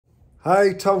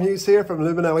Hi, Tom Hughes here from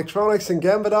Lumen Electronics and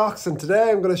GembaDocs, and today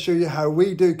I'm going to show you how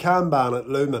we do Kanban at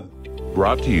Lumen.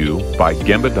 Brought to you by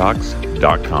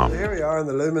GembaDocs.com. So here we are in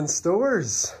the Lumen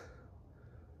stores.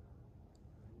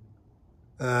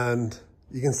 And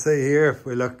you can see here, if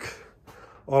we look,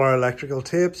 all our electrical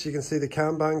tapes, you can see the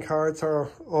Kanban cards are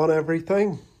on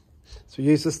everything. So we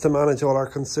use this to manage all our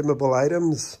consumable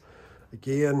items.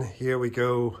 Again, here we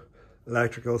go,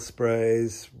 electrical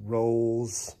sprays,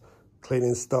 rolls,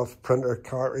 cleaning stuff, printer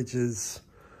cartridges.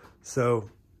 So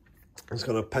I'm just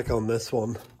going to pick on this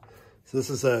one. So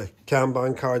this is a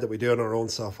Kanban card that we do in our own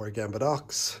software,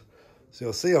 GembaDocs. So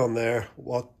you'll see on there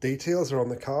what details are on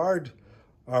the card.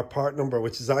 Our part number,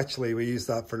 which is actually, we use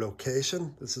that for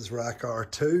location. This is rack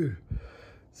R2.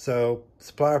 So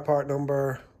supplier part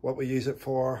number, what we use it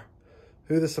for,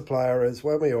 who the supplier is,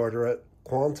 when we order it,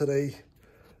 quantity,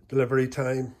 delivery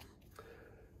time.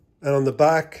 And on the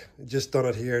back, just done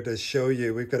it here to show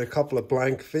you, we've got a couple of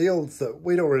blank fields that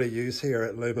we don't really use here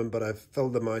at Lumen, but I've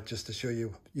filled them out just to show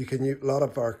you. You can use, a lot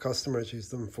of our customers use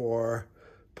them for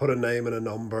put a name and a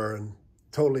number, and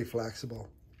totally flexible.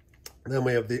 And then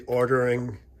we have the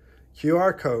ordering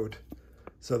QR code.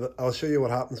 So that I'll show you what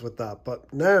happens with that.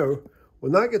 But now,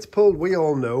 when that gets pulled, we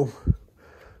all know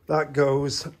that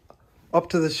goes up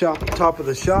to the shop, top of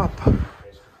the shop.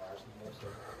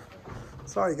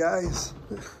 Sorry guys.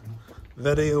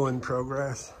 Video in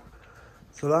progress.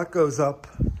 So that goes up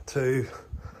to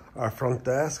our front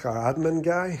desk, our admin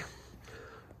guy,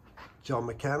 John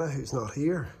McKenna, who's not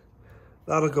here.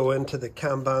 That'll go into the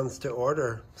Kanbans to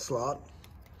order slot.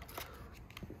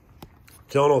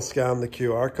 John will scan the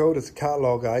QR code. It's a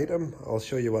catalog item. I'll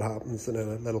show you what happens in a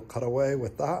little cutaway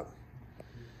with that,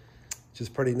 which is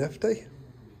pretty nifty.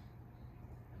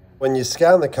 When you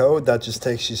scan the code, that just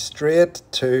takes you straight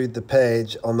to the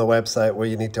page on the website where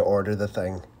you need to order the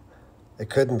thing. It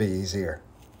couldn't be easier.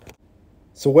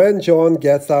 So when John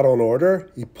gets that on order,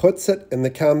 he puts it in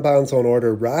the Kanbans on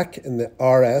order rack in the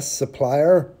RS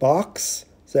supplier box.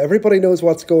 So everybody knows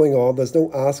what's going on. There's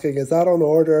no asking, is that on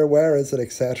order? Where is it,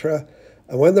 etc.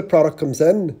 And when the product comes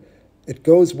in, it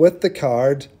goes with the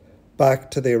card back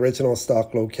to the original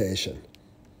stock location.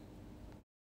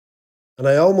 And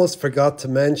I almost forgot to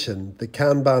mention the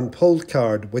Kanban pulled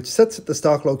card, which sits at the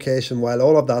stock location while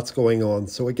all of that's going on.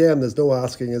 So again, there's no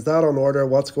asking, is that on order?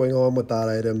 What's going on with that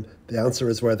item? The answer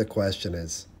is where the question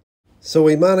is. So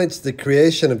we manage the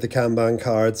creation of the Kanban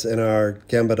cards in our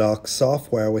GembaDocs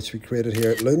software, which we created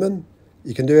here at Lumen.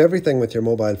 You can do everything with your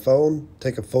mobile phone,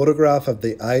 take a photograph of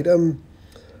the item,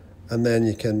 and then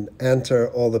you can enter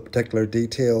all the particular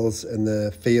details in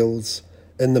the fields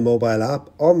in the mobile app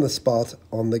on the spot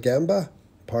on the Gemba.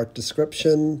 Part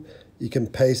description, you can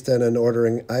paste in an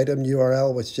ordering item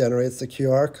URL which generates the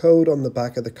QR code on the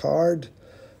back of the card.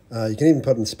 You can even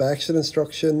put inspection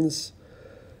instructions.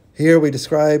 Here we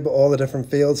describe all the different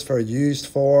fields for used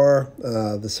for,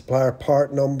 the supplier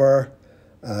part number.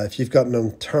 If you've got an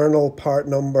internal part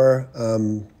number,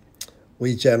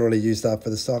 we generally use that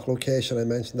for the stock location. I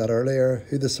mentioned that earlier.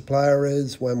 Who the supplier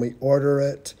is, when we order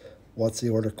it, what's the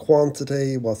order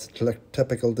quantity, what's the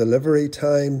typical delivery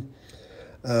time.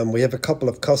 We have a couple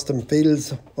of custom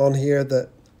fields on here that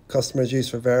customers use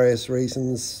for various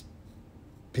reasons.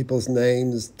 People's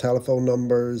names, telephone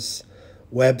numbers,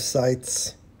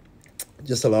 websites,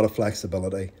 just a lot of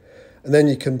flexibility. And then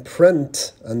you can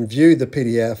print and view the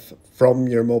PDF from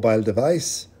your mobile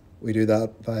device. We do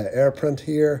that via AirPrint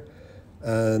here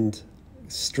and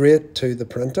straight to the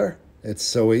printer. It's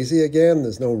so easy again,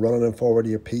 there's no running and forward to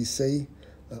your PC.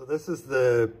 So this is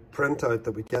the printout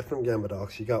that we get from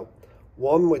GembaDocs. You got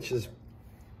one which is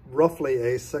roughly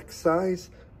A6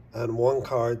 size and one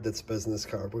card that's business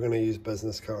card. We're going to use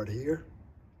business card here.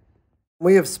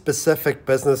 We have specific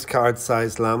business card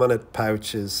size laminate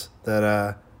pouches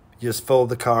that you just fold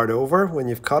the card over when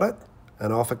you've cut it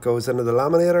and off it goes into the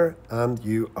laminator and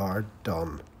you are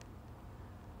done.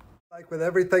 Like with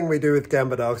everything we do with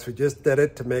GembaDocs, we just did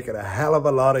it to make it a hell of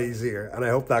a lot easier, and I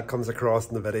hope that comes across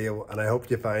in the video, and I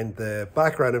hope you find the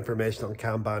background information on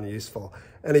Kanban useful.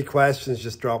 Any questions,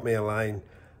 just drop me a line.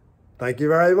 Thank you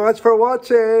very much for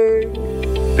watching.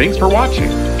 Thanks for watching.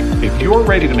 If you're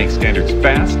ready to make standards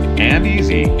fast and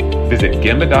easy, visit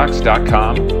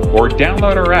GembaDocs.com or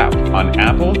download our app on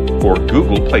Apple or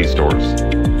Google Play stores.